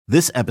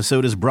This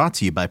episode is brought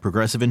to you by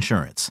Progressive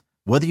Insurance.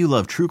 Whether you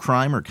love true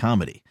crime or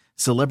comedy,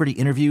 celebrity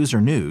interviews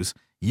or news,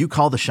 you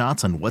call the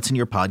shots on what's in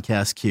your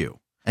podcast queue.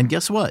 And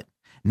guess what?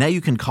 Now you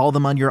can call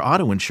them on your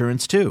auto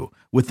insurance too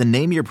with the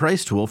Name Your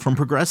Price tool from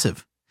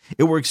Progressive.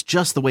 It works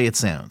just the way it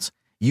sounds.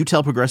 You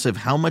tell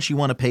Progressive how much you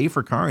want to pay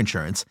for car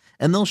insurance,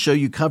 and they'll show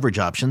you coverage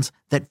options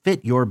that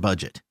fit your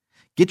budget.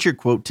 Get your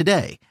quote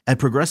today at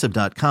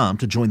Progressive.com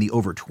to join the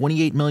over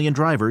 28 million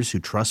drivers who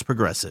trust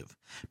Progressive.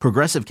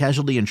 Progressive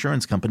Casualty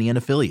Insurance Company and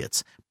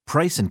Affiliates.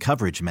 Price and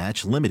coverage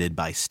match limited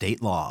by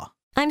state law.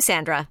 I'm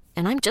Sandra,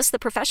 and I'm just the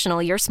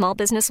professional your small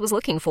business was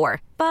looking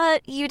for.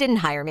 But you didn't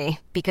hire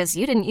me because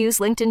you didn't use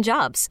LinkedIn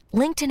Jobs.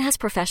 LinkedIn has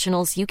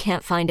professionals you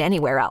can't find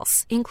anywhere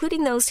else,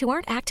 including those who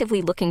aren't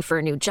actively looking for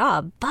a new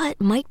job, but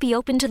might be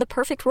open to the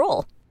perfect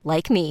role,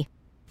 like me.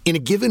 In a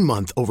given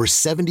month, over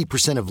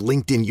 70% of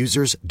LinkedIn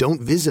users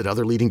don't visit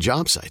other leading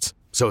job sites.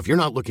 So if you're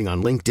not looking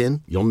on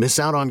LinkedIn, you'll miss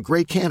out on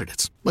great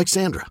candidates like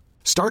Sandra.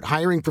 Start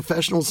hiring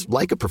professionals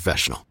like a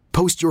professional.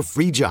 Post your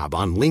free job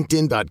on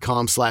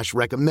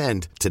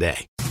linkedin.com/recommend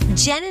today.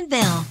 Jen and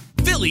Bill.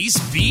 Phillies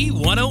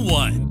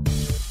B101.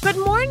 Good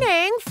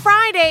morning.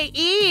 Friday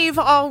Eve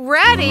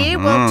already.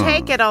 We'll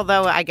take it,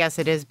 although I guess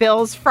it is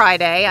Bill's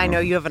Friday. I know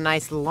you have a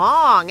nice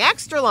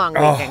extra long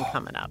weekend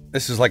coming up.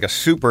 This is like a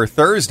super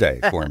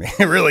Thursday for me.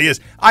 It really is.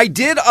 I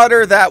did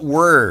utter that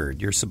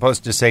word you're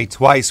supposed to say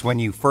twice when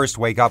you first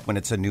wake up when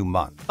it's a new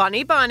month.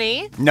 Bunny.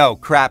 No,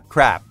 crap.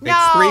 No.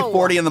 It's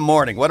 3:40 in the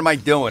morning. What am I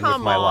doing with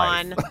my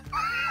life?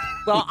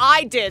 Well,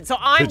 I did, so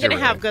I'm going to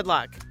really? have good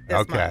luck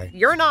this month.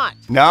 You're not.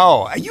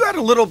 No, you had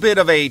a little bit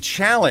of a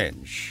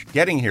challenge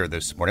getting here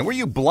this morning. Were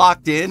you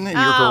blocked in your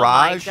garage? Oh,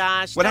 my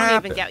gosh. What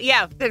happened?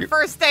 The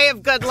first day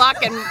of good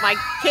luck, and my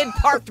kid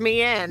parked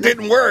me in.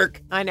 Didn't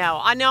work. I know.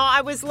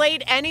 I was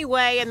late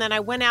anyway, and then I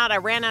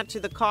ran out to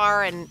the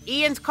car, and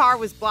Ian's car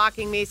was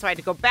blocking me, so I had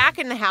to go back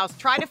in the house,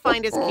 try to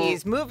find his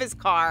keys, move his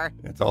car.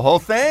 It's a whole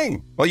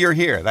thing. Well, you're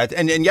here.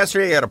 And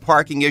yesterday you had a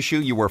parking issue.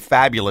 You were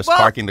fabulous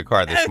parking the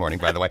car this morning,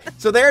 by the way.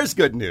 So there's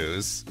good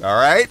news, all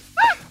right?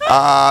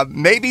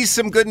 Maybe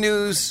some good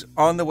news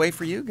on the way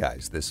for you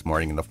guys this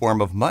morning in the form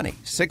of money.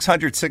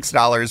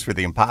 $606 for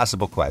the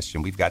impossible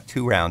question. We've got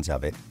 2 rounds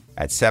of it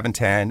at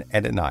 7:10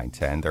 and at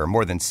 9:10. There are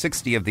more than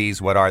 60 of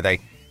these. What are they?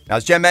 Now,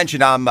 as Jen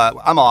mentioned, I'm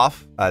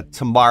off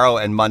tomorrow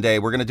and Monday.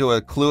 We're going to do a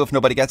clue if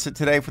nobody gets it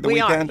today for the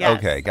weekend? Yes.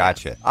 Okay,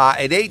 gotcha.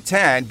 At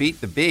 8:10, Beat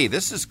the Bee.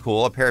 This is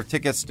cool. A pair of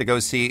tickets to go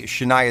see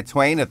Shania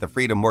Twain at the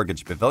Freedom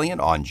Mortgage Pavilion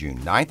on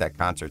June 9th. That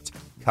concert's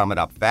coming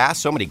up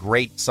fast. So many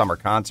great summer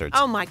concerts.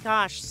 Oh, my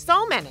gosh.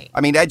 So many.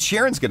 I mean, Ed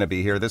Sheeran's going to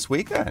be here this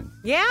weekend.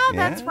 Yeah,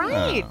 that's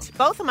right.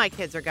 Both of my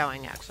kids are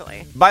going,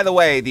 actually. By the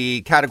way,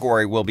 the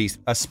category will be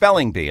a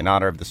spelling bee in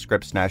honor of the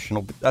Scripps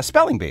National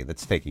Spelling Bee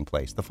that's taking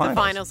place. The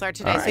finals are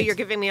today, so you're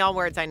giving me all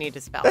words I need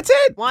to spell. That's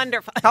it.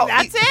 Wonderful.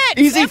 That's it.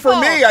 Easy Simple. for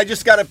me. I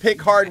just got to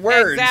pick hard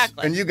words.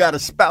 Exactly. And you got to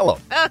spell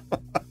them.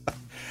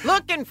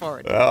 Looking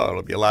forward to it. Oh,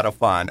 it'll be a lot of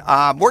fun.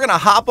 We're going to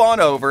hop on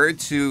over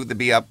to the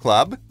Be Up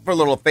Club for a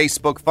little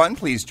Facebook fun.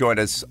 Please join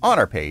us on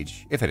our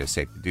page, if it is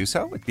safe to do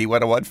so, with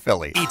B101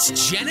 Philly.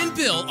 It's Jen and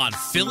Bill on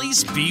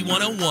Phillies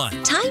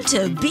B101. Time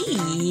to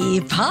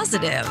be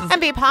positive.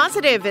 And Be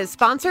Positive is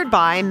sponsored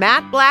by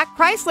Matt Black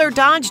Chrysler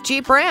Dodge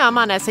Jeep Ram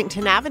on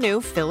Essington Avenue,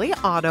 Philly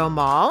Auto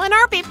Mall. And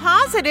our Be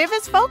Positive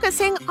is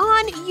focusing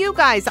on you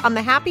guys, on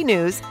the happy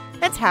news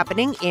that's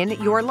happening in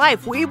your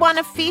life. We want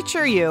to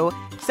feature you.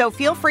 So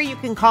feel free, you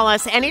can call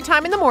us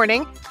anytime in the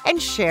morning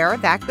and share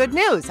that good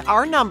news.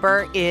 Our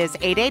number is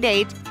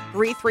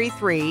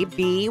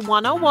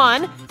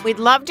 888-333-B101. We'd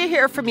love to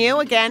hear from you.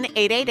 Again,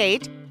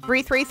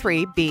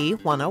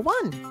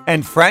 888-333-B101.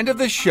 And friend of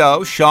the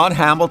show, Sean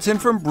Hamilton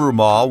from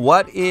Broomall.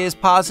 What is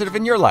positive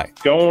in your life?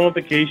 Going on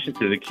vacation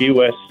to the Key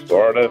West,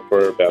 Florida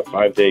for about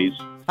 5 days.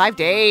 5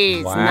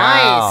 days. Wow.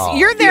 Nice.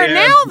 You're there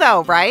now,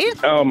 though, right?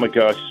 Oh, my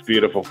gosh. It's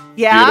beautiful.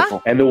 Yeah?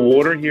 Beautiful. And the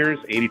water here is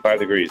 85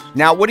 degrees.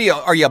 Now,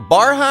 are you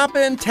bar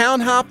hopping, town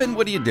hopping?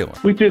 What are you doing?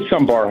 We did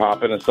some bar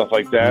hopping and stuff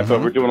like that, but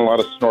we're doing a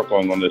lot of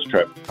snorkeling on this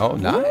trip. Oh,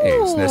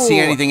 nice. Ooh. Now, see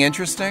anything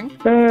interesting?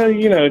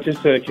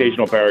 Just an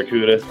occasional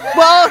barracuda.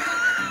 Well,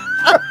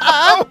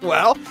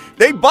 Well,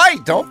 they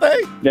bite, don't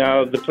they?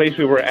 Now, the place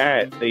we were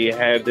at, they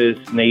had this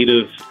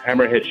native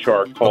hammerhead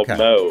shark called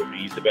Mo.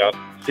 He's about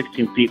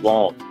 16 feet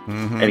long,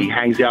 and he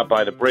hangs out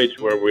by the bridge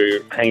where we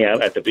hang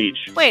out at the beach.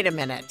 wait a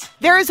minute.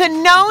 There is a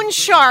known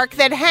shark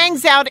that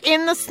hangs out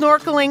in the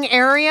snorkeling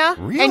area,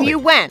 Really? and you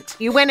went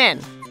in.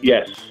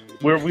 Yes.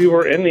 We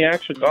were in the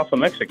actual Gulf of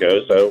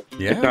Mexico, so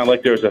Yeah. it's not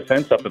like there's a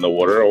fence up in the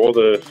water. All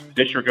the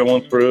fish are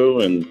going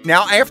through, and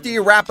Now, after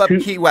you wrap up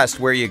Key West,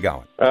 where are you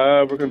going?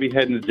 we're going to be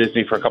heading to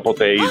Disney for a couple of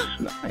days.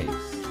 Nice.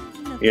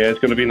 Yeah, it's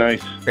going to be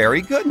nice.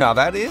 Very good. Now,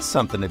 that is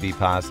something to be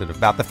positive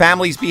about. The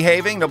family's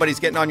behaving? Nobody's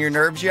getting on your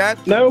nerves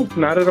yet? No,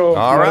 not at all.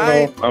 All not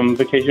right. At all. I'm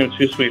vacationing with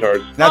two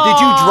sweethearts. Now, did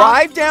you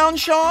drive down,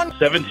 Sean?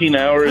 17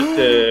 hours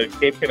to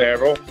Cape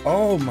Canaveral.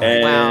 Oh, my.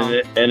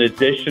 And an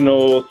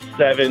additional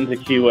 7 to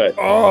Key West.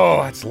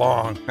 Oh, that's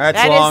long. That's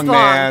That long, is long.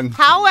 man.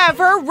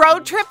 However,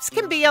 road trips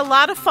can be a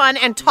lot of fun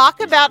and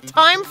talk about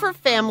time for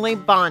family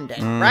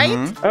bonding,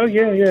 right? Oh,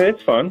 yeah,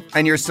 it's fun.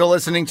 And you're still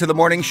listening to the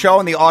morning show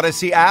on the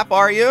Odyssey app,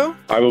 are you?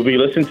 I will be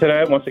listening to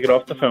that once I get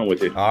off the phone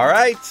with you. All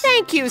right.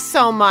 Thank you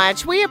so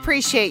much. We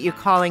appreciate you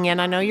calling in.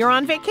 I know you're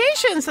on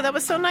vacation, so that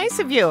was so nice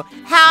of you.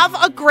 Have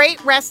a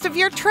great rest of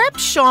your trip,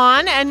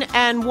 Sean,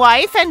 and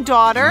wife and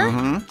daughter.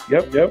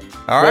 Yep.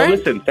 All well, right.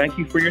 listen, thank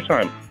you for your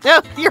time.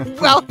 Oh, you're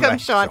welcome,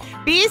 Thanks, Sean.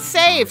 Sean. Be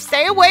safe.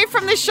 Stay away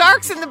from the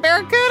sharks and the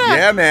barracuda.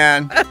 Yeah,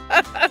 man.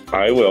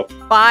 I will.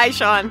 Bye,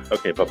 Sean.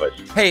 Okay, bye-bye.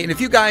 Hey, and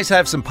if you guys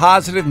have some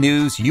positive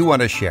news you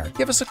want to share,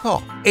 give us a call.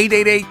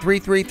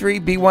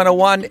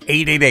 888-333-B101,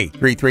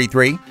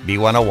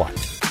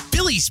 888-333-B101.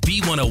 Phillies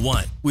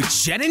B101 with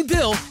Jen and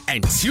Bill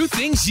and two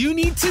things you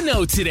need to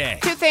know today.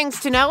 Two Things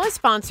to Know is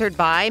sponsored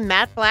by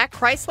Matt Black,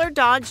 Chrysler,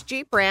 Dodge,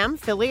 Jeep, Ram,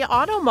 Philly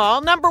Auto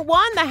Mall. Number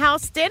one, the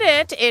House did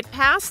it. It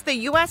passed the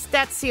U.S.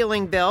 debt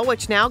ceiling bill,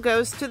 which now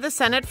goes to the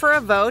Senate for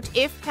a vote.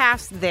 If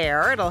passed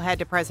there, it'll head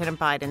to President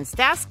Biden's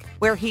desk,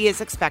 where he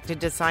is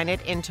expected to sign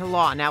it into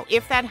law. Now,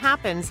 if that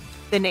happens,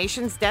 the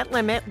nation's debt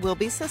limit will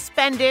be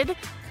suspended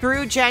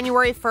through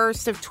January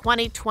 1st of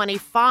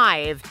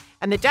 2025.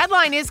 And the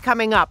deadline is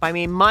coming up. I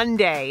mean,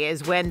 Monday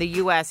is when the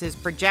U.S. is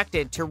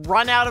projected to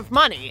run out of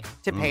money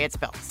to pay its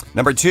bills.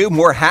 Number two,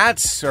 more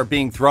hats are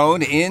being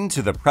thrown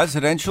into the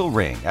presidential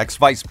ring.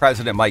 Ex-Vice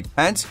President Mike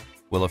Pence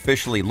will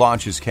officially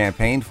launch his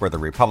campaign for the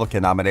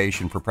Republican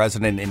nomination for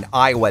president in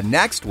Iowa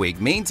next week.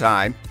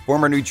 Meantime,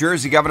 former New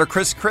Jersey Governor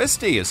Chris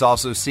Christie is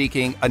also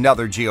seeking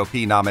another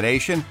GOP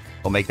nomination.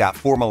 He'll make that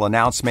formal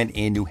announcement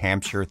in New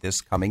Hampshire this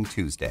coming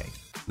Tuesday.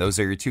 Those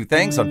are your two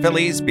things on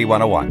Phillies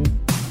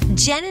B101.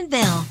 Jen and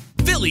Bill.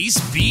 Phillies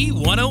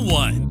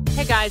B101.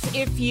 Hey guys,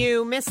 if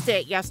you missed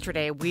it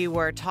yesterday, we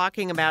were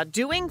talking about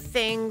doing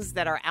things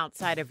that are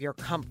outside of your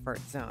comfort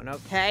zone,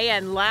 okay?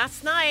 And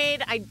last night,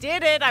 I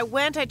did it.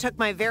 I took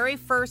my very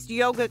first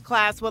yoga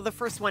class. Well, the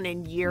first one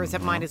in years.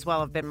 It might as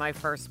well have been my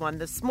first one.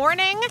 This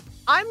morning,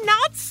 I'm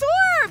not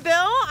sore, Bill.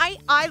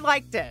 I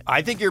liked it.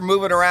 I think you're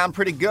moving around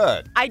pretty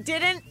good. I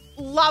didn't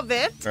love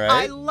it. Right.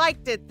 I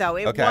liked it, though.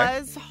 It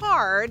was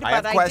hard. I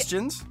have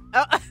questions.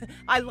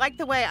 I like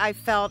the way I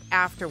felt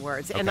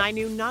afterwards, and I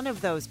knew none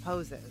of those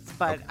poses.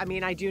 But, I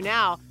mean, I do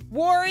now.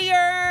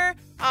 Warrior,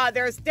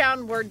 there's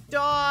downward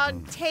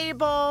dog,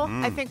 table.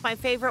 I think my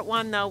favorite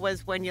one, though,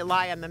 was when you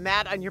lie on the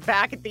mat on your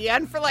back at the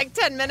end for like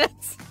 10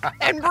 minutes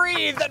and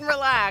breathe and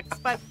relax.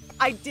 But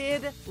I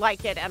did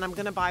like it, and I'm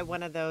going to buy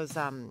one of those.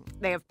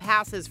 They have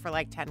passes for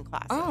like 10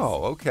 classes.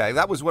 Oh, okay.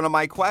 That was one of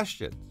my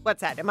questions.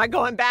 What's that? Am I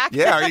going back?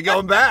 Yeah, are you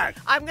going back?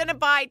 I'm going to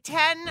buy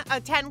a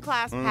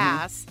 10-class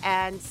pass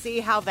and see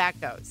how that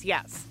goes.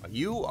 Yes.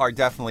 You are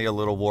definitely a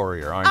little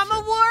warrior, aren't I'm you?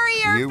 a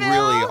warrior, You Bill.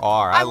 really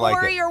are. I I'm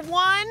like warrior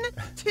 1,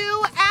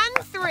 2,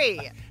 and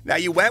 3. Now,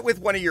 you went with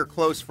one of your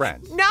close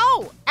friends.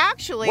 No,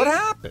 actually. What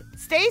happened?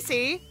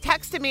 Stacy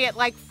texted me at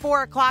like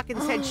 4 o'clock and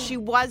said she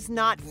was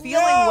not feeling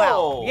No.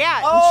 well.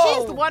 Yeah, Oh. and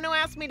she's the one who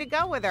asked me to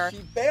go with her. She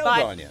bailed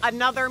but on you.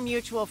 another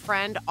mutual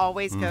friend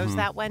always goes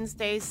that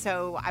Wednesday,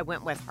 so I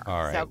went with her.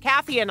 All right. So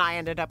Kathy and I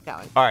ended up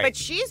going. All right. But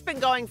she's been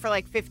going for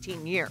like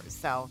 15 years,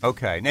 so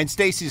Okay. And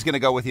Stacy's going to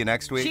go with you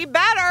next week? she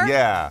better.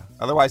 Yeah.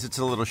 Otherwise, it's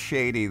a little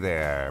shady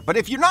there. But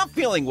if you're not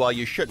feeling well,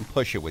 you shouldn't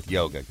push it with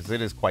yoga because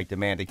it is quite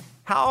demanding.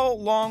 How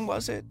long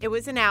was it? It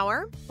was an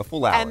hour. A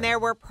full hour. And there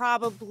were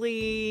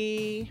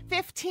probably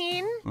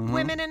 15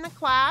 women in the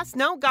class.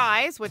 No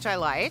guys, which I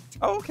liked.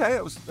 Oh, okay.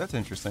 That's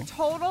interesting.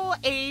 Total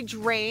age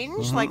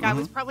range, like I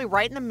was probably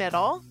right in the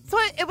middle. So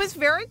it was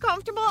very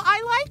comfortable.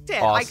 I liked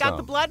it. I got Awesome.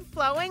 the blood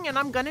flowing, and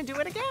I'm going to do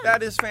it again.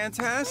 That is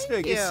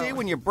fantastic. Thank you. See,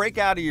 when you break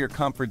out of your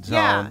comfort zone,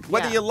 Yeah,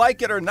 whether yeah. you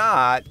like it or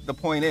not, the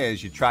point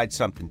is you tried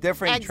something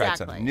different, you tried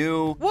Exactly. something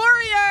new.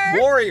 Warrior!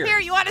 Warrior. Here,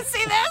 you want to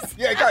see this?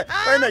 Yeah, go,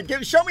 wait a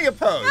minute. Show me a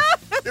pose.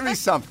 Give me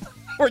something.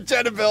 We're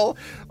Jen and Bill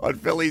on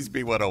Phillies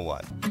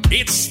B101.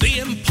 It's the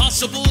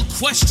impossible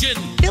question.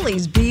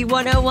 Phillies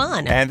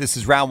B101. And this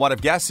is round one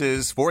of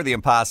guesses for the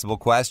impossible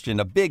question.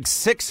 A big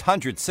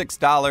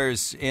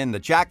 $606 in the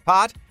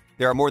jackpot.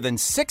 There are more than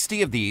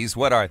 60 of these.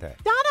 What are they?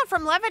 Donna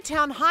from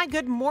Levittown. Hi,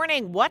 good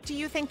morning. What do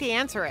you think the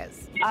answer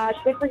is?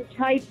 Different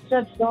types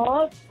of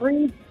dogs,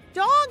 breeds.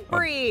 Dog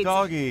breeds.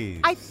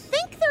 Doggies. I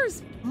think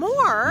there's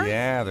more.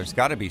 Yeah, there's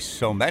got to be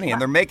so many,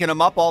 and they're making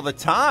them up all the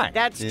time.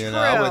 That's you true.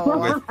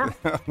 know,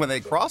 with when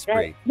they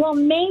crossbreed. Well,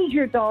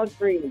 major dog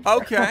breeds.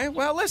 Okay,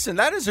 well, listen,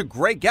 that is a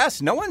great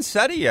guess. No one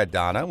said it yet,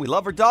 Donna. We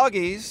love our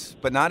doggies,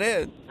 but not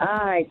it. All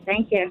right,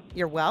 thank you.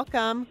 You're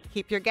welcome.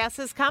 Keep your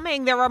guesses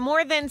coming. There are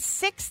more than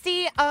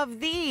 60 of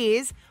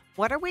these.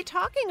 What are we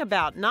talking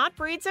about? Not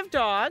breeds of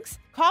dogs.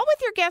 Call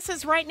with your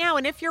guesses right now,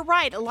 and if you're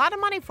right, a lot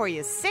of money for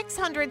you.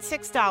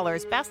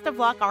 $606. Best of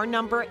luck. Our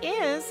number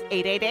is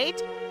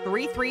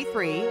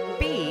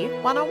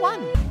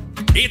 888-333-B101.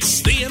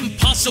 It's the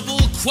impossible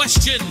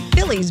question.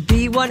 Phillies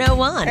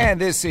B101. And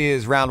this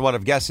is round one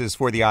of guesses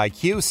for the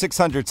IQ.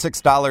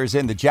 $606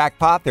 in the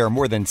jackpot. There are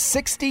more than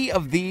 60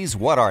 of these.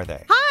 What are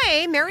they?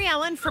 Hi, Mary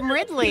Ellen from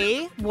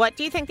Ridley. What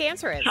do you think the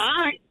answer is?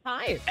 Hi.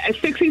 Hi.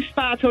 60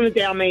 spots on a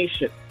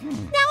Dalmatian. Now,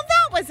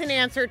 that was an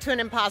answer to an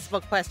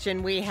impossible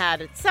question we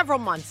had several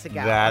months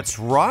ago. That's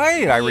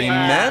right. I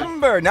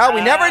remember. No,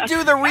 we never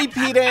do the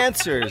repeat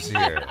answers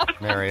here,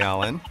 Mary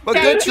Ellen. But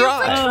good Thank you try.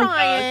 for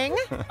trying.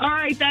 All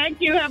right,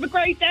 thank you. Have a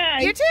great day.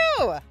 You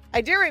too.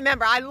 I do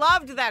remember. I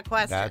loved that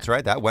question. That's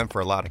right. That went for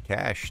a lot of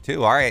cash,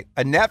 too. All right.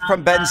 Annette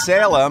from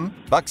Bensalem,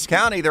 Bucks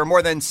County. There are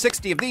more than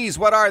 60 of these.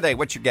 What are they?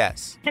 What's your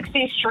guess?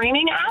 60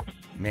 streaming apps?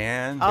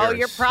 Man, Oh, there's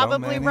you're so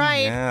probably many.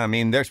 right. Yeah, I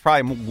mean, there's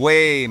probably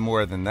way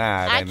more than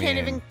that. I mean, can't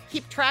even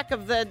keep track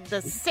of the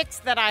 6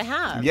 that I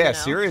have. Yeah, you know?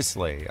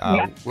 seriously.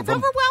 It's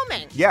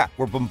overwhelming. Yeah,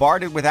 we're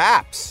bombarded with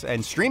apps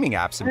and streaming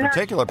apps in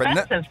particular. But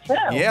expensive, too.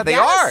 yeah, they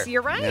Yes, are.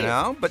 you're right. You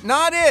know, but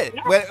not it.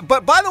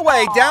 But by the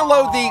way,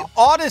 download the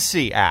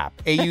Odyssey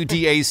app,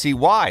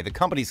 AUDACY. The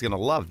company's going to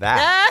love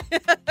that.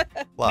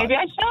 Love. Maybe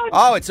I should.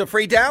 Oh, it's a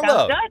free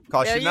download. Sounds good.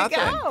 Costs There you you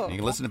nothing. go. You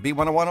can listen to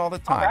B101 all the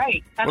time. All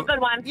right. Have a good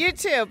one. You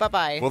too.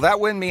 Bye-bye. Will that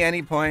win me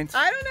any points?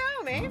 I don't know.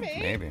 Maybe.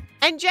 Maybe.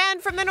 And Jen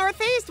from the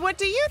Northeast, what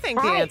do you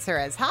think the Hi. answer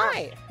is?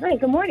 Hi. Hi,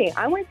 good morning.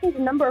 I want to say the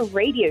number of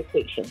radio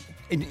stations.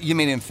 You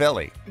mean in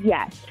Philly?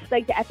 Yes.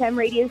 Like the FM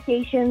radio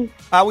stations,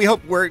 We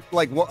hope we're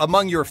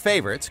among your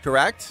favorites,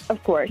 correct?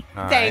 of course.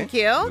 All Thank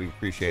right. you. We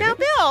appreciate Now, it.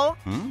 Bill,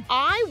 Hmm?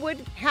 I would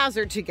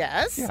hazard to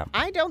guess. Yeah.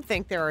 I don't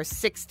think there are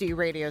 60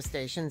 radio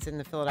stations in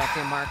the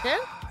Philadelphia market.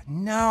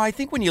 No, I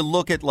think when you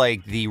look at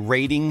the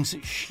ratings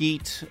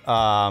sheet,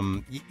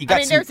 you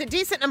got There's a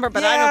decent number,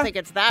 but I Yeah. don't think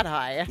it's that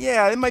high.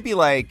 yeah, it might be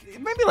like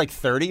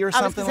 30 or I was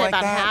something gonna say like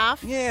about that.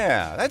 half.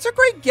 Yeah, that's a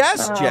great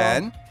guess,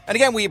 Jen. And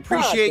again, we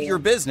appreciate dear. your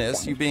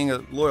business, you being a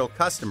loyal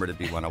customer to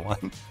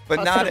B101,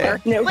 but not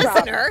it. No problem.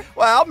 Listener.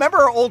 Well, remember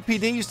our old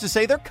PD used to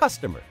say they're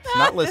customers,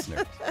 not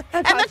listeners.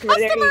 And the There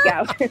you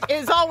customer go.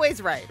 is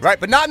always right. Right,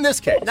 but not in this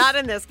case. Not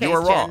in this case, You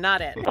were Jen. wrong.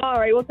 Not it. All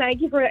right. Well,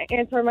 thank you for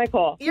answering my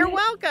call. You're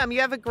welcome.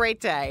 You have a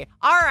great day.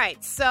 All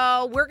right,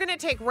 so we're going to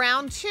take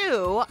round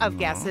 2 of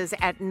guesses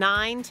at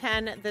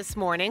 9:10 this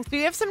morning. So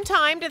you have some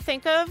time to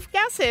think of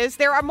guesses.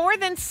 There are more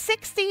than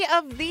 60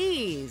 of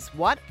these.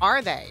 What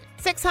are they?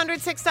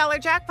 $606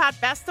 jackpot.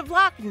 Best of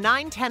luck.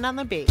 9:10 on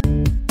the beat.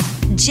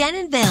 Jen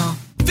and Bill.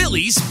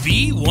 Phillies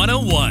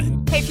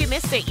B101. Hey, if you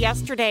missed it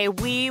yesterday,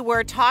 we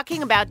were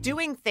talking about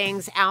doing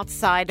things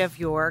outside of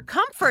your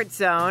comfort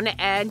zone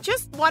and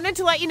just wanted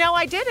to let you know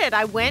I did it.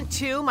 I went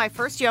to my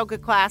first yoga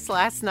class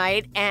last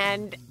night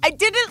and I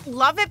didn't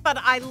love it, but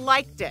I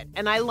liked it.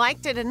 And I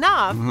liked it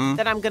enough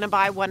that I'm going to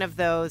buy one of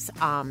those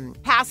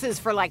passes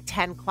for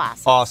 10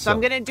 classes. Awesome. So I'm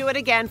going to do it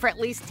again for at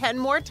least 10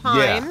 more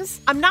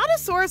times. I'm not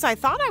as sore as I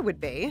thought I would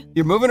be.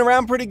 You're moving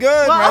around pretty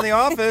good Well- around the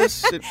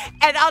office.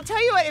 And I'll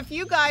tell you what, if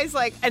you guys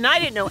and I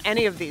didn't know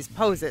any of these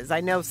poses.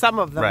 I know some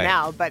of them Right.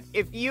 now, but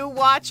if you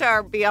watch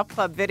our BF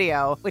Club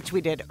video, which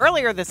we did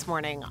earlier this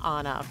morning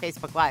on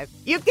Facebook Live,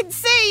 you can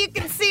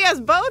see us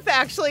both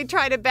actually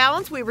try to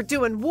balance. We were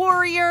doing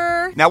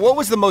Warrior. Now, what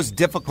was the most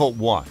difficult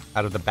one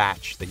out of the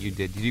batch that you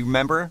did? Do you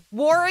remember?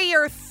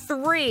 Warrior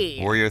 3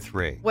 Warrior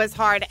 3. was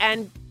hard,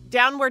 and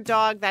Downward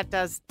Dog, that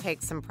does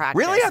take some practice.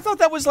 Really? I thought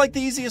that was the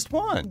easiest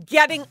one.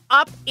 Getting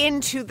up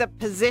into the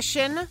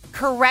position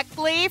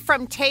correctly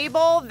from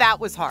table, that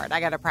was hard.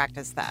 I got to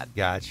practice that.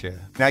 Gotcha.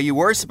 Now, you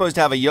were supposed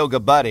to have a yoga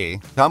buddy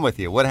come with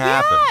you. What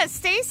happened? Yeah,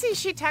 Stacy,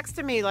 she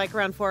texted me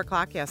around 4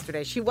 o'clock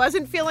yesterday. She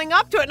wasn't feeling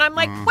up to it. And I'm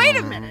like, wait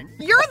a minute.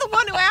 You're the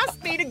one who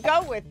asked me to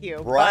go with you.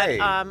 Right.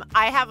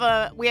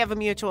 But we have a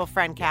mutual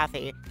friend,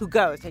 Kathy, who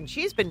goes. And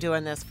she's been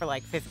doing this for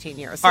 15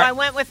 years. So All right. I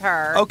went with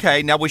her.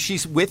 Okay. Now, was she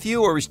with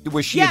you or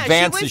was she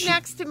advanced? She was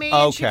next to me.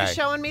 And she was Okay.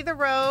 showing me the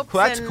ropes.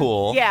 Well, that's and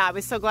cool. Yeah, I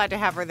was so glad to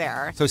have her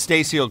there. So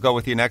Stacy will go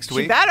with you next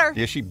week? She better.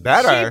 Yeah, she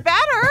better. She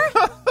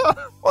better.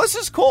 Well, this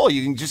is cool.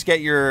 You can just get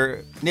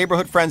your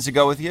neighborhood friends to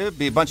go with you.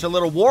 Be a bunch of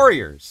little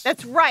warriors.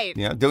 That's right.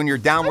 Doing your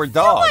downward I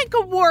feel dog. like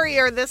a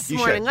warrior this You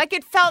morning.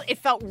 should. It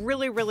felt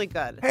really, really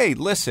good. Hey,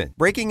 listen,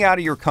 breaking out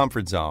of your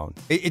comfort zone.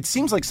 It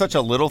seems like such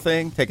a little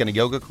thing, taking a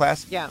yoga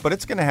class. Yeah. But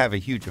it's going to have a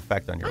huge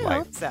effect on your I life.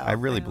 hope so. I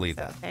really hope believe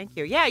so. that. Thank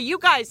you. Yeah, you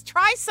guys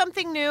try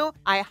something new.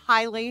 I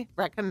highly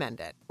recommend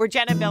it. We're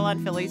Jen and Bill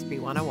on Phillies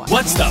B101.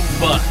 What's the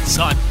buzz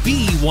on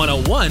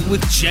B101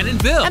 with Jen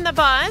and Bill? And the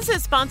buzz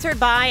is sponsored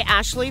by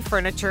Ashley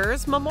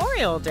Furniture's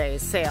Memorial Day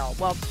sale.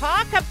 Well,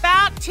 talk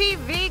about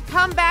TV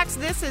comebacks.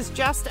 This is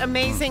just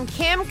amazing.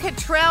 Kim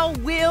Cattrall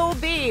will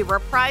be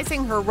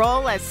reprising her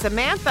role as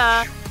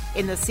Samantha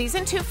in the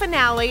season 2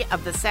 finale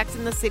of the Sex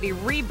and the City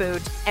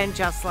reboot, and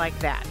just like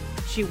that,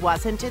 She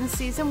wasn't in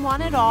season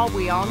 1 at all.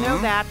 We all know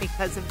that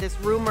because of this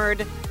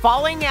rumored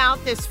falling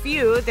out, this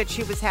feud that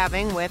she was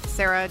having with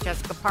Sarah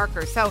Jessica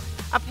Parker. So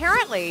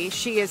apparently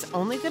she is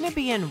only going to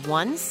be in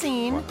one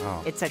scene.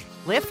 Wow. It's a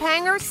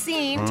cliffhanger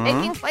scene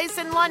taking place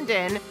in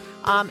London.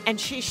 And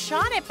she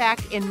shot it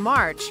back in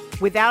March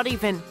without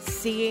even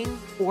seeing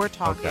or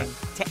talking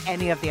to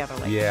any of the other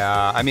ladies.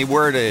 Yeah, I mean,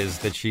 word is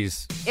that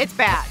It's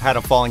bad. had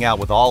a falling out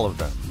with all of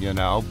them,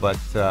 but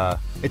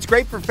it's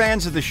great for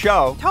fans of the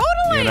show.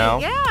 Totally,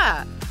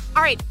 yeah.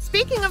 All right,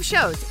 speaking of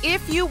shows,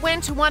 if you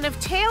went to one of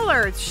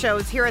Taylor's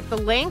shows here at the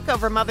Link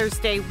over Mother's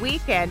Day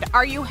weekend,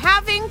 are you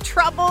having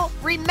trouble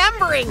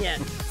remembering it?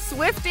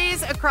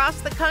 Swifties across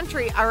the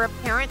country are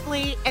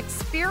apparently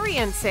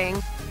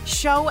experiencing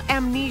show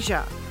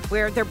amnesia,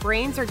 where their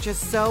brains are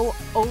just so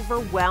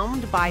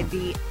overwhelmed by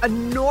the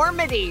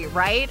enormity,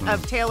 right,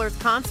 of Taylor's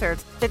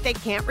concerts that they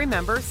can't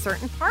remember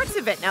certain parts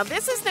of it. Now,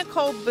 this is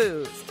Nicole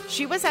Booz.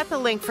 She was at the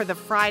Link for the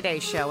Friday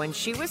show, and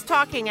she was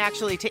talking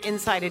actually to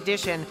Inside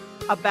Edition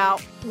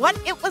about what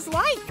it was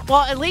like.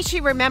 Well, at least she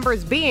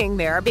remembers being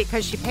there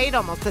because she paid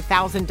almost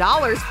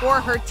 $1,000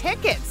 for her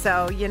ticket.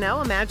 So,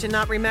 imagine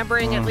not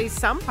remembering at least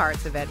some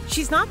parts of it.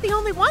 She's not the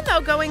only one,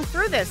 though, going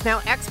through this.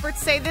 Now,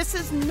 experts say this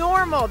is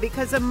normal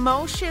because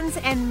emotions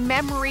and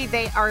memory,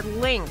 they are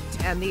linked.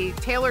 And the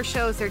Taylor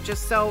shows are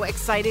just so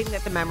exciting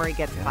that the memory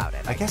gets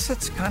clouded. I guess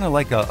it's kind of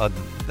like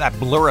that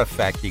blur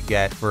effect you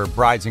get for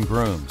brides and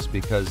grooms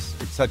because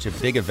it's such a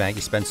big event.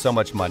 You spend so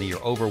much money.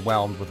 You're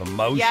overwhelmed with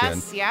emotion.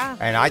 Yes, yeah.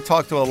 And I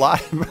talk to a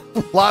lot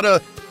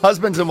of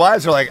husbands and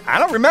wives who are like, I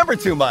don't remember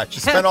too much.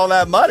 You spent all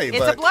that money. It's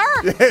a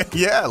blur.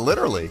 Yeah,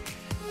 literally.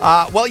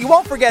 Well, you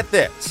won't forget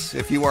this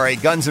if you are a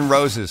Guns N'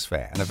 Roses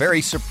fan. A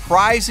very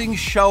surprising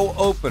show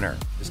opener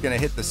is going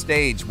to hit the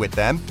stage with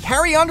them.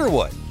 Carrie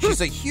Underwood.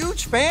 She's a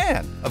huge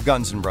fan of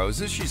Guns N'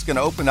 Roses. She's going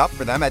to open up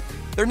for them at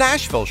their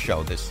Nashville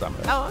show this summer.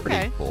 Oh, okay.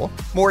 Pretty cool.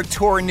 More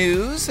tour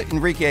news.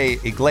 Enrique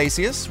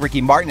Iglesias,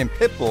 Ricky Martin, and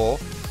Pitbull,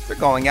 they're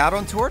going out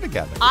on tour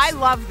together. I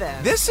love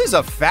this. This is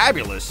a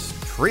fabulous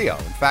trio.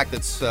 In fact,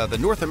 it's the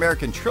North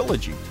American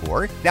Trilogy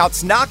Tour. Now,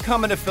 it's not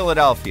coming to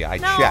Philadelphia. I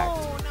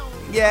checked.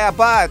 Yeah,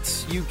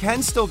 but you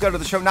can still go to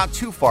the show not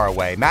too far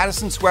away.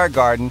 Madison Square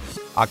Garden,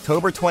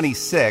 October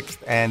 26th,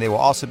 and they will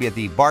also be at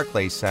the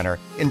Barclays Center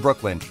in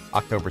Brooklyn,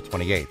 October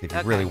 28th, if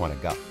you really want to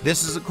go.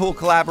 This is a cool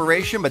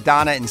collaboration,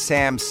 Madonna and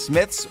Sam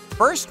Smith's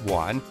first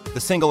one. The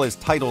single is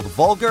titled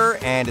Vulgar,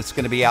 and it's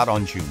going to be out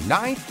on June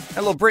 9th. And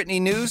a little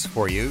Britney news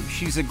for you.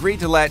 She's agreed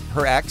to let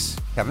her ex,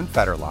 Kevin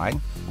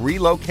Federline,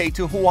 relocate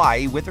to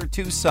Hawaii with her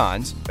 2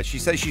 sons, but she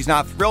says she's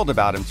not thrilled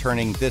about him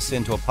turning this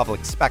into a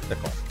public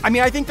spectacle. I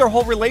mean, I think their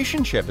whole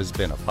relationship has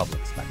been a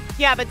public spectacle.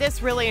 Yeah, but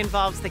this really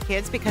involves the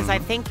kids because I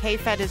think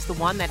K-Fed is the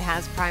one that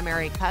has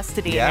primary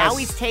custody. Yes. And now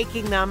he's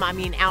taking them,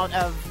 out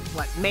of,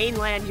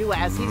 mainland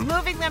U.S. He's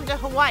moving them to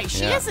Hawaii.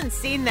 She hasn't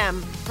seen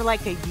them for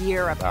like a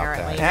year,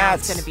 apparently. Now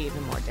it's going to be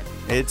even more difficult.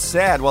 It's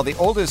sad. Well, the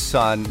oldest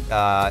son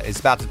is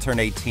about to turn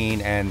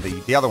 18, and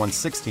the other one's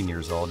 16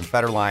 years old. And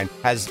Federline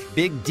has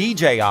big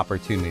DJ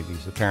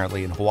opportunities,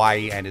 apparently, in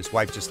Hawaii, and his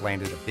wife just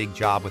landed a big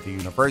job with a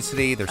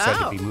university. They're said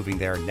to be moving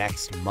there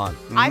next month.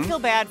 I feel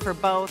bad for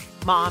both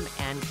mom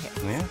and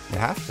kids. Yeah, you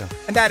have to.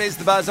 And that is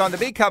the Buzz on the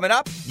Beat. Coming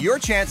up, your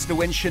chance to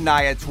win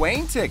Shania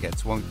Twain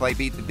tickets when we play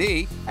Beat the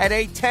Bee at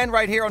 8:10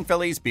 right here on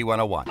Philly's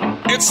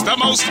B101. It's the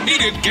most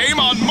heated game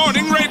on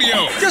morning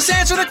radio. Just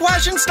answer the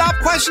question. Stop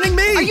questioning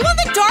me. Are you on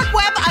the dark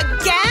web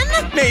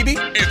again? Maybe.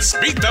 It's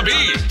Beat the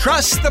Bee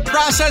Trust the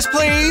process,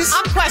 please.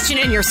 I'm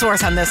questioning your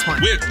source on this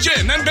one. with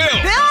Jen and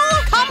Bill.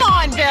 Bill, come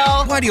on,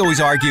 Bill. Why do you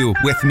always argue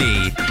with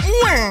me?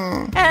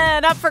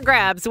 And up for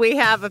grabs, we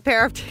have a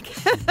pair of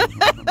tickets.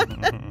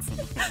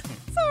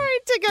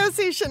 To go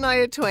see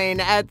Shania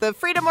Twain at the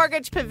Freedom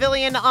Mortgage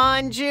Pavilion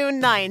on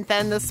June 9th.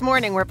 And this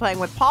morning we're playing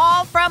with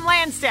Paul from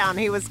Lansdowne.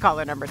 He was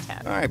caller number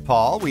 10. All right,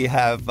 Paul, we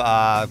have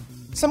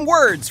some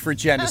words for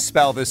Jen to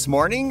spell this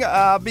morning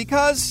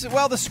because,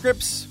 the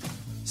Scripps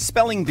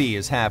Spelling Bee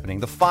is happening,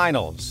 the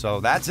finals. So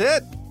that's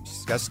it.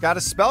 She's just got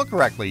to spell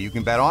correctly. You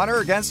can bet on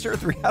her, against her,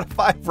 3 out of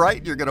 5 right,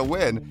 and you're going to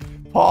win.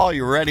 Paul,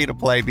 you ready to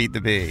play Beat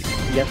the Bee?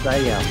 Yes, I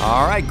am.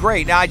 All right,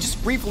 great. Now, I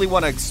just briefly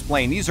want to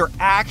explain. These are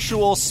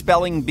actual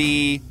spelling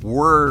bee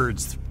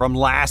words from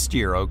last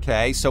year,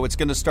 okay? So it's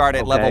going to start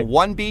at level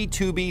 1B,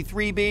 2B,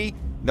 3B.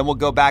 Then we'll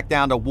go back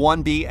down to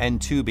 1B and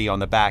 2B on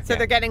the back end. So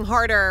they're getting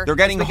harder. They're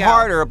getting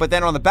harder, but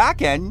then on the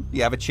back end,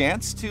 you have a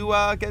chance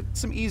to get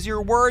some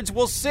easier words.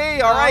 We'll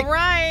see, all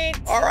right?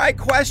 All right,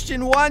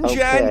 question 1,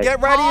 Jen.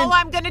 Get ready. Oh,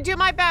 I'm going to do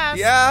my best.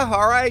 Yeah,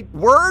 all right.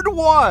 Word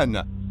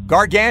 1,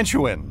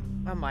 gargantuan.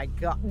 Oh, my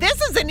God. This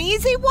is an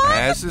easy one?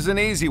 This is an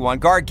easy one.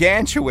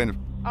 Gargantuan.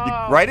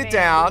 Write it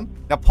down.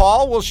 Now,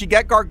 Paul, will she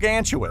get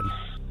gargantuan?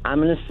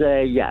 I'm going to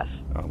say yes.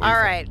 All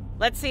right.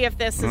 Let's see if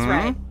this is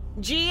right.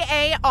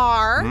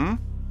 Gargantuan.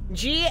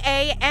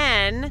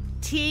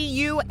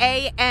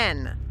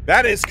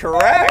 That is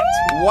correct.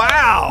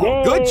 Wow.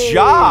 Yay. Good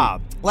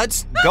job.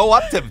 Let's go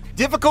up to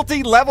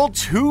difficulty level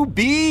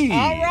 2B.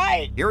 All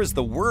right. Here is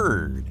the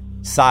word.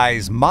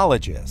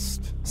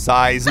 Seismologist.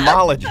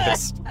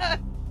 Seismologist.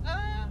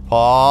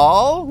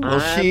 Paul, will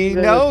she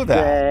know that?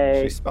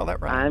 Say, Did she spell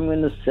that right? I'm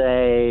going to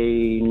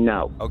say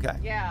no. Okay.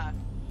 Yeah.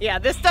 Yeah,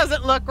 this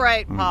doesn't look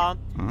right, Paul.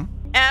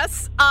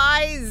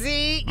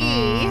 S-I-Z-E.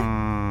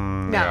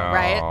 No,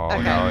 right?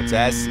 Okay. No, it's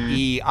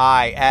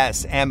SEISMOLOGIST.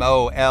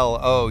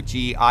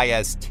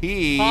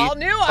 Paul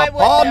knew I would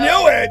Paul know.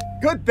 knew it.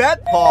 Good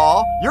bet,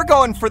 Paul. You're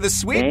going for the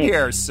sweep Thanks.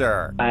 here,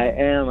 sir. I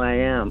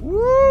am.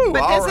 Woo,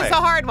 But all this right. is a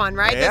hard one,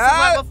 right? This Yeah.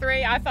 is level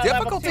 3. I thought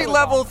Difficulty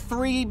level level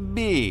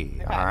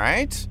 3B. Okay. All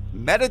right.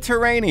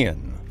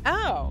 Mediterranean. 2.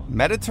 Oh.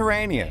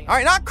 Mediterranean. All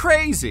right, not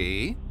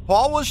crazy.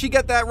 Paul, will she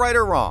get that right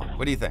or wrong?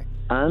 What do you think?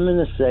 I'm going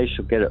to say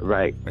she'll get it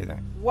right. What do you think?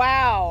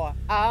 Wow.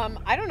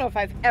 I don't know if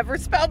I've ever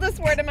spelled this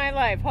word in my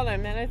life. Hold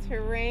on.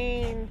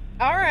 Mediterranean.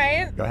 All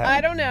right. Go ahead.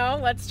 I don't know.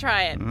 Let's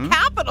try it.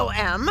 Capital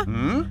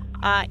M.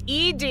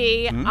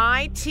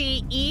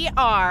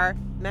 E-D-I-T-E-R.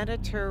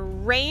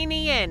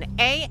 Mediterranean.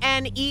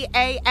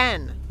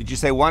 A-N-E-A-N. Did you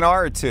say one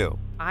R or two?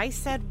 I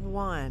said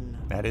 1.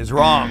 That is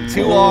wrong.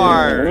 2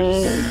 R's. 2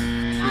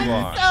 I'm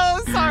R's. so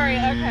sorry.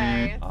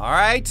 Okay. All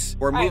right.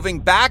 We're moving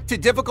back to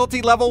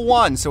difficulty level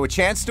 1, so a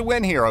chance to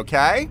win here,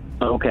 okay?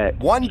 Okay.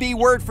 1B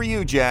word for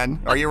you, Jen.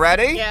 Are you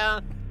ready?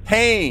 Yeah.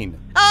 Pain.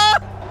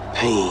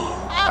 Pain.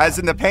 As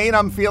in the pain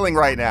I'm feeling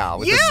right now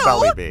with the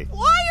spelling bee.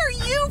 Why are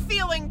you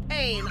feeling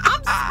pain?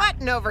 I'm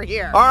sweating over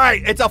here. All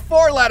right, it's a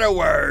 4-letter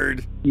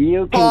word.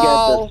 You can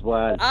Paul. get this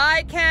one.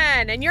 I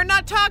can. And you're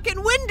not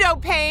talking window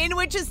pane,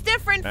 which is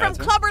different from That's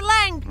it. Clubber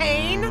Lang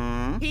pain.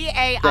 Say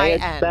it,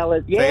 P-A-I-N. spell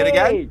it. Say it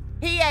again.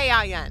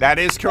 P-A-I-N. That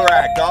is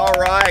correct. All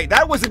right.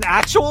 That was an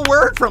actual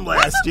word from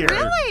last year.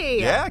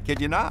 Really? Yeah,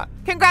 kid you not.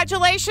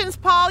 Congratulations,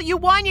 Paul. You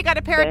won. You got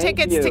a pair of Thank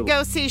tickets to you.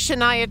 go see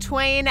Shania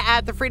Twain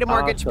at the Freedom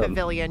Mortgage Awesome.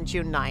 Pavilion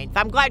June 9th.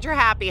 I'm glad you're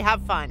happy.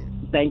 Have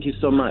fun. Thank you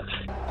so much.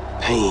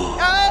 Pain.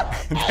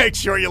 Make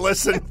sure you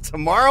listen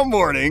tomorrow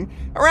morning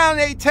around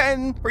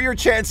 8:10 for your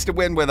chance to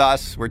win with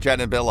us. We're Jen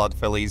and Bill on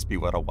Phillies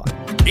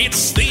B101.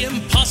 It's the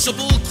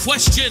impossible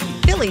question.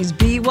 Phillies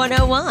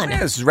B101.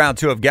 This is round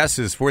 2 of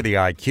guesses for the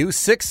IQ.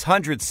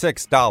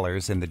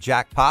 $606 in the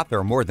jackpot. There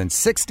are more than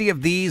 60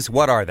 of these.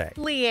 What are they?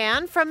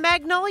 Leanne from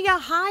Magnolia.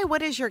 Hi,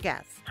 what is your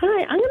guess?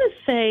 Hi, I'm going to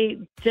say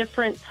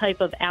different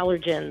type of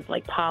allergens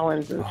like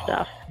pollens and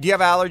stuff. Do you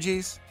have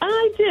allergies?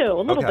 I do,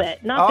 a little Okay.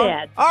 bit, not Oh,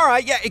 bad. All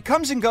right, yeah, it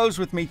comes and goes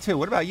with me too.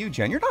 What about you,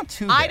 Jen? You're not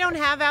too I bad. don't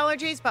have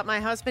allergies, but my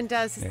husband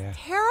does. It's Yeah.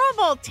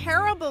 terrible,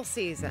 terrible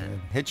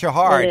season. Hit you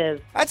hard. It is.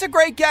 That's a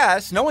great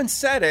guess. No one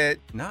said it.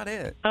 Not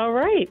it. All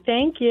right,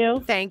 thank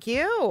you. Thank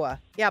you.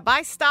 Yeah,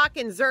 buy stock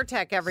in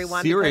Zyrtec,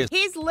 everyone. Serious.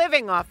 Because he's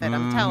living off it,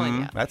 I'm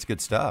telling you. That's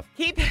good stuff.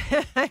 Keep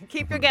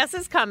your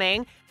guesses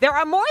coming. There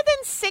are more than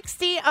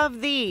 60 of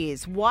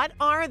these. What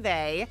are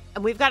they?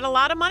 And we've got a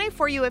lot of money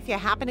for you if you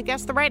happen to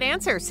guess the right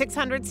answer.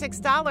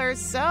 $606.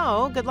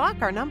 So good luck.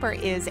 Our number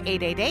is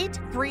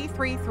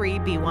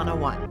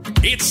 888-333-B101.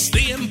 It's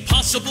the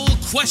impossible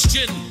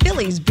question.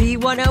 Phillies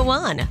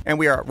B101. And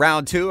we are at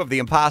round 2 of the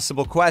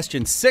impossible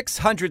question.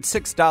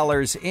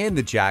 $606 in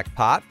the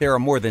jackpot. There are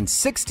more than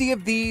 60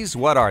 of these.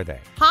 What are they?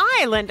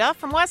 Hi, Linda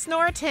from West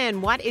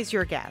Norriton. What is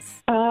your guess?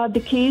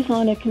 The keys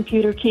on a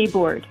computer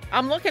keyboard.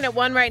 I'm looking at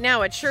one right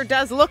now. It sure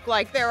does look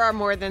like there are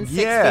more than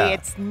 60. Yeah.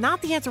 It's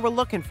not the answer we're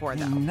looking for,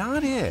 though.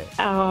 Not it.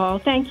 Oh,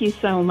 thank you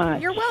so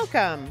much. You're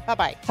welcome.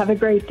 Bye-bye. Have a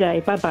great day.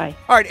 Bye-bye.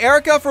 All right,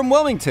 Erica from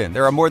Wilmington.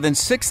 There are more than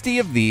 60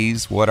 of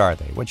these. What are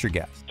they? What's your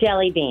guess?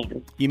 Jelly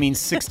beans. You mean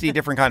 60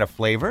 different kind of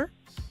flavor?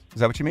 Is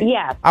that what you mean?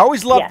 Yes. I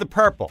always love Yes. the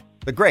purple,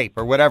 the grape,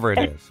 or whatever it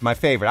is. My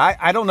favorite.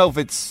 I don't know if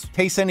it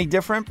tastes any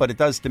different, but it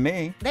does to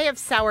me. They have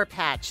Sour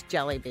Patch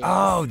jelly beans.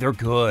 Oh, they're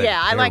good.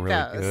 Yeah, I They're like really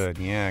those. Good.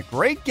 Yeah,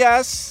 great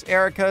guess,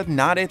 Erica.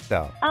 Not it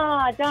though.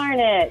 Oh, darn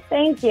it.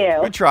 Thank you.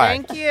 Good try.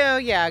 Thank you.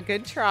 Yeah,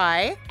 good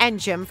try. And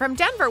Jim from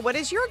Denver, what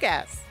is your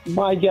guess?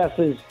 My guess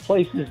is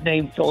places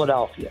named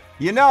Philadelphia.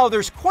 You know,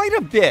 there's quite a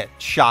bit,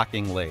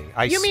 shockingly.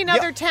 You mean yeah,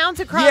 other towns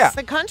across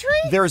the country?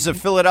 There's a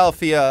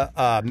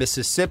Philadelphia,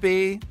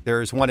 Mississippi.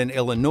 There's one in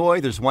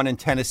Illinois. There's one in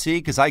Tennessee,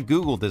 because I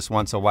Googled this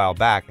once a while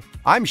back.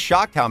 I'm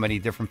shocked how many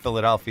different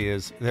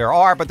Philadelphias there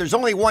are, but there's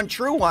only one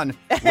true one.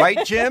 Right,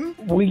 Jim?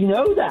 We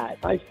know that.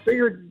 I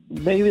figured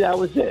maybe that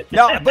was it.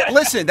 No, but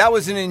listen, that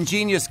was an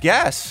ingenious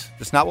guess.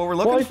 That's not what we're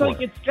looking Well, I for.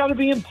 think it's got to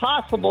be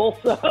impossible.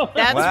 So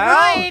That's Well,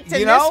 right. And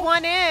you know- this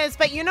one is.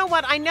 But you know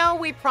what? I know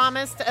we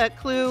promised a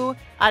clue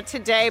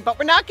today, but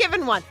we're not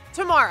giving one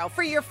tomorrow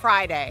for your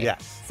Friday.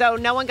 Yes. So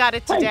no one got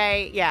it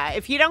today. Yeah.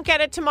 If you don't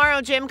get it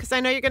tomorrow, Jim, because I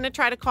know you're going to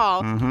try to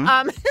call,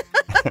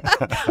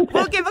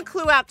 we'll give a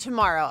clue out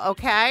tomorrow,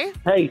 okay?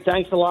 Hey,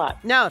 thanks a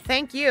lot. No,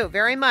 thank you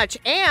very much.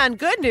 And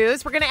good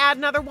news, we're going to add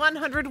another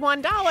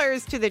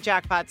 $101 to the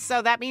jackpot.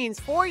 So that means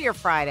for your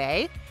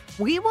Friday,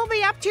 we will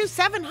be up to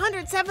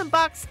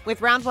 $707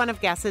 with round 1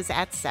 of guesses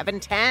at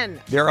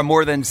 710. There are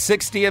more than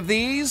 60 of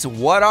these.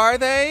 What are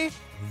they?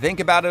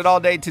 Think about it all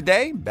day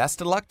today. Best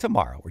of luck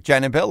tomorrow. We're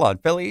Jen and Bill on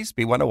Phillies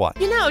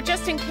B101. You know,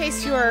 just in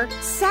case you're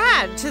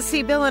sad to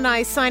see Bill and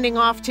I signing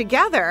off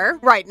together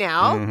right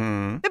now,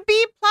 the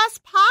B Plus,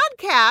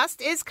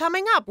 podcast is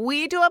coming up.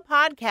 We do a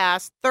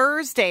podcast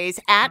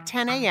Thursdays at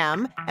 10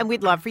 a.m., and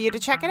we'd love for you to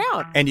check it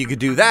out. And you could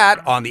do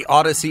that on the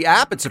Odyssey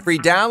app. It's a free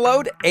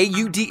download,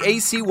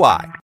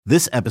 AUDACY.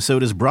 This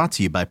episode is brought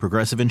to you by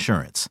Progressive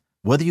Insurance.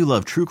 Whether you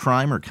love true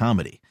crime or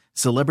comedy,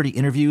 celebrity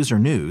interviews or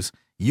news,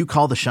 you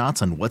call the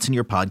shots on what's in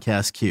your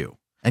podcast queue.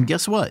 And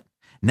guess what?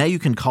 Now you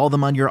can call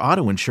them on your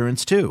auto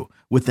insurance too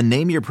with the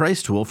Name Your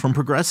Price tool from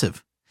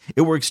Progressive.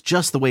 It works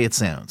just the way it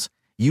sounds.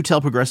 You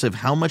tell Progressive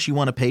how much you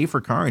want to pay for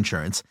car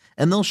insurance,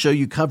 and they'll show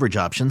you coverage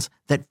options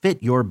that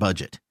fit your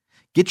budget.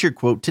 Get your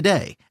quote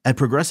today at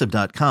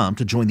Progressive.com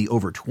to join the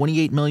over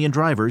 28 million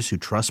drivers who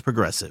trust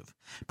Progressive.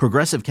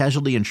 Progressive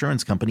Casualty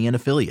Insurance Company and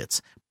Affiliates.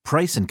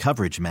 Price and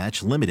coverage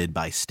match limited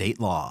by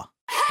state law.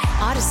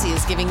 Odyssey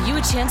is giving you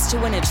a chance to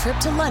win a trip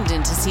to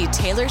London to see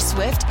Taylor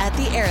Swift at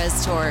the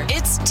Eras Tour.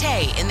 It's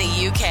Tay in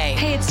the UK.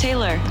 Hey, it's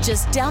Taylor.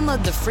 Just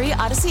download the free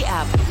Odyssey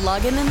app,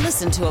 log in and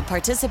listen to a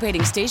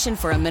participating station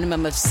for a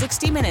minimum of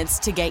 60 minutes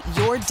to get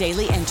your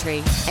daily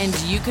entry. And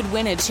you could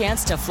win a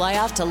chance to fly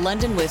off to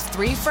London with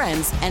 3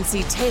 friends and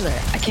see Taylor.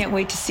 I can't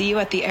wait to see you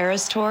at the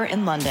Eras Tour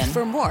in London.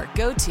 For more,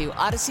 go to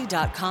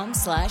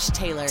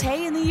odyssey.com/Taylor.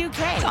 Tay in the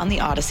UK. It's on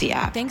the Odyssey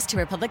app. Thanks to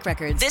Republic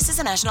Records. This is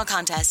a national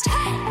contest.